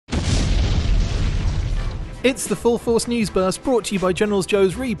It's the Full Force News Burst brought to you by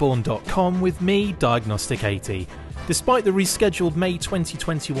GeneralsJoes Reborn.com with me, Diagnostic 80. Despite the rescheduled May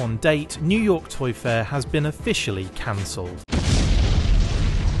 2021 date, New York Toy Fair has been officially cancelled.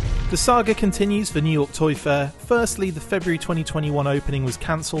 The saga continues for New York Toy Fair. Firstly, the February 2021 opening was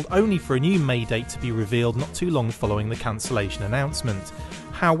cancelled only for a new May date to be revealed not too long following the cancellation announcement.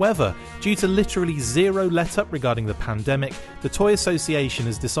 However, due to literally zero let-up regarding the pandemic, the Toy Association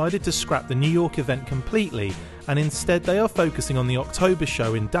has decided to scrap the New York event completely, and instead they are focusing on the October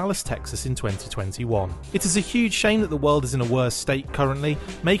show in Dallas, Texas in 2021. It is a huge shame that the world is in a worse state currently,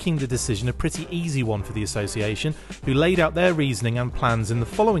 making the decision a pretty easy one for the association, who laid out their reasoning and plans in the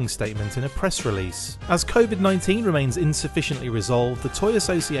following statement in a press release. As COVID-19 remains insufficiently resolved, the Toy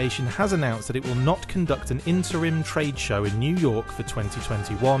Association has announced that it will not conduct an interim trade show in New York for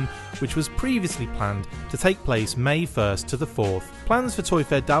 2021, which was previously planned to take place May 1st to the 4th. Plans for Toy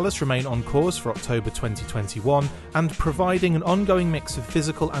Fair Dallas remain on course for October 2021, and providing an ongoing mix of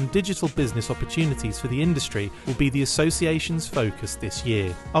physical and digital business opportunities for the industry will be the association's focus this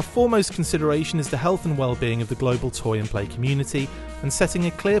year. Our foremost consideration is the health and well-being of the global toy and play community, and setting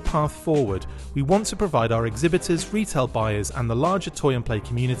a clear path forward, we want to provide our exhibitors, retail buyers and the larger toy and play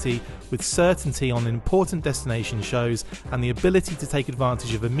community with certainty on important destination shows and the ability to take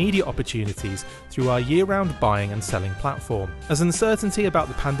advantage of immediate opportunities through our year-round buying and selling platform. As uncertainty about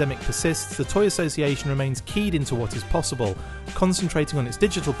the pandemic persists, the Toy Association remains keyed into what is possible, concentrating on its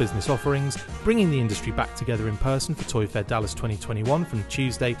digital business offerings, bringing the industry back together in person for Toy Fair Dallas 2021 from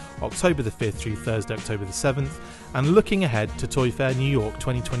Tuesday, October the 5th through Thursday, October the 7th, and looking ahead to Toy Fair New York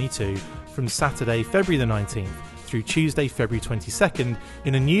 2022 from Saturday, February the 19th through Tuesday, February 22nd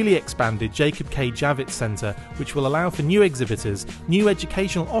in a newly expanded Jacob K. Javits Centre, which will allow for new exhibitors, new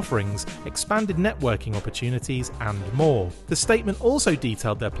educational offerings, expanded networking opportunities and more. The statement also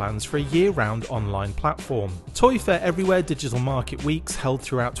detailed their plans for a year-round online platform. Toy Fair Everywhere Digital Market Weeks held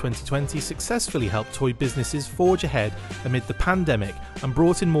throughout 2020 successfully helped toy businesses forge ahead amid the pandemic and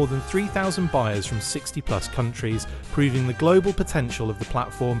brought in more than 3,000 buyers from 60+ countries, proving the global potential of the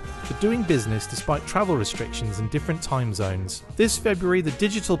platform for doing business despite travel restrictions and different time zones. This February, the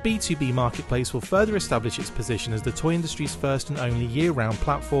digital B2B marketplace will further establish its position as the toy industry's first and only year-round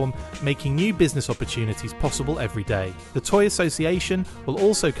platform, making new business opportunities possible every day. The Toy Association will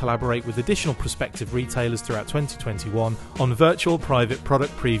also collaborate with additional prospective retailers throughout 2021 on virtual private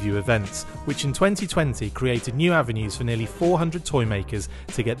product preview events, which in 2020 created new avenues for nearly 400 toy makers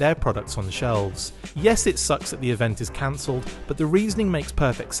to get their products on shelves. Yes, it sucks that the event is cancelled, but the reasoning makes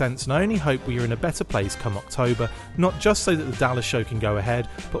perfect sense, and I only hope we are in a better place come October, not just so that the Dallas show can go ahead,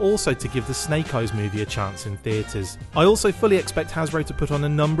 but also to give the Snake Eyes movie a chance in theatres. I also fully expect Hasbro to put on a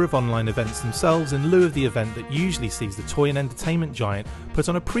number of online events themselves in lieu of the event that usually sees the toy and entertainment giant put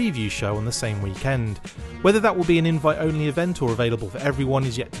on a preview show on the same weekend. Whether that will be an invite-only event or available for everyone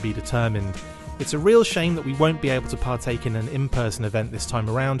is yet to be determined. It's a real shame that we won't be able to partake in an in-person event this time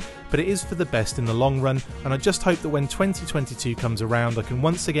around, but it is for the best in the long run, and I just hope that when 2022 comes around I can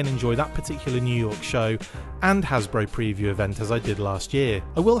once again enjoy that particular New York show and Hasbro preview event as I did last year.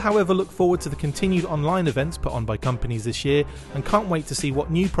 I will however look forward to the continued online events put on by companies this year and can't wait to see what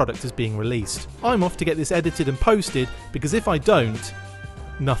new product is being released. I'm off to get this edited and posted, because if I don't,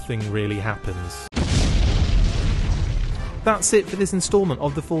 nothing really happens. That's it for this instalment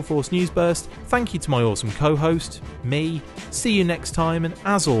of the Full Force News Burst. Thank you to my awesome co-host, me. See you next time, and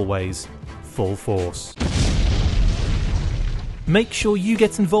as always, Full Force. Make sure you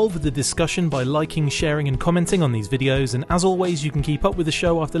get involved with the discussion by liking, sharing and commenting on these videos, and as always you can keep up with the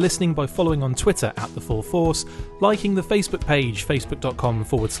show after listening by following on Twitter @TheFullForce, liking the Facebook page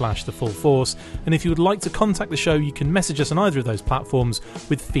facebook.com/TheFullForce, and if you would like to contact the show you can message us on either of those platforms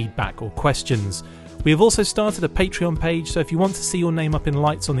with feedback or questions. We have also started a Patreon page, so if you want to see your name up in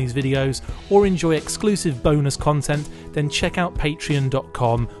lights on these videos or enjoy exclusive bonus content, then check out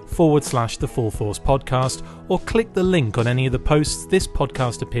patreon.com/TheFullForce podcast or click the link on any of the posts this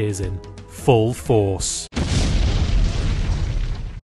podcast appears in. Full Force.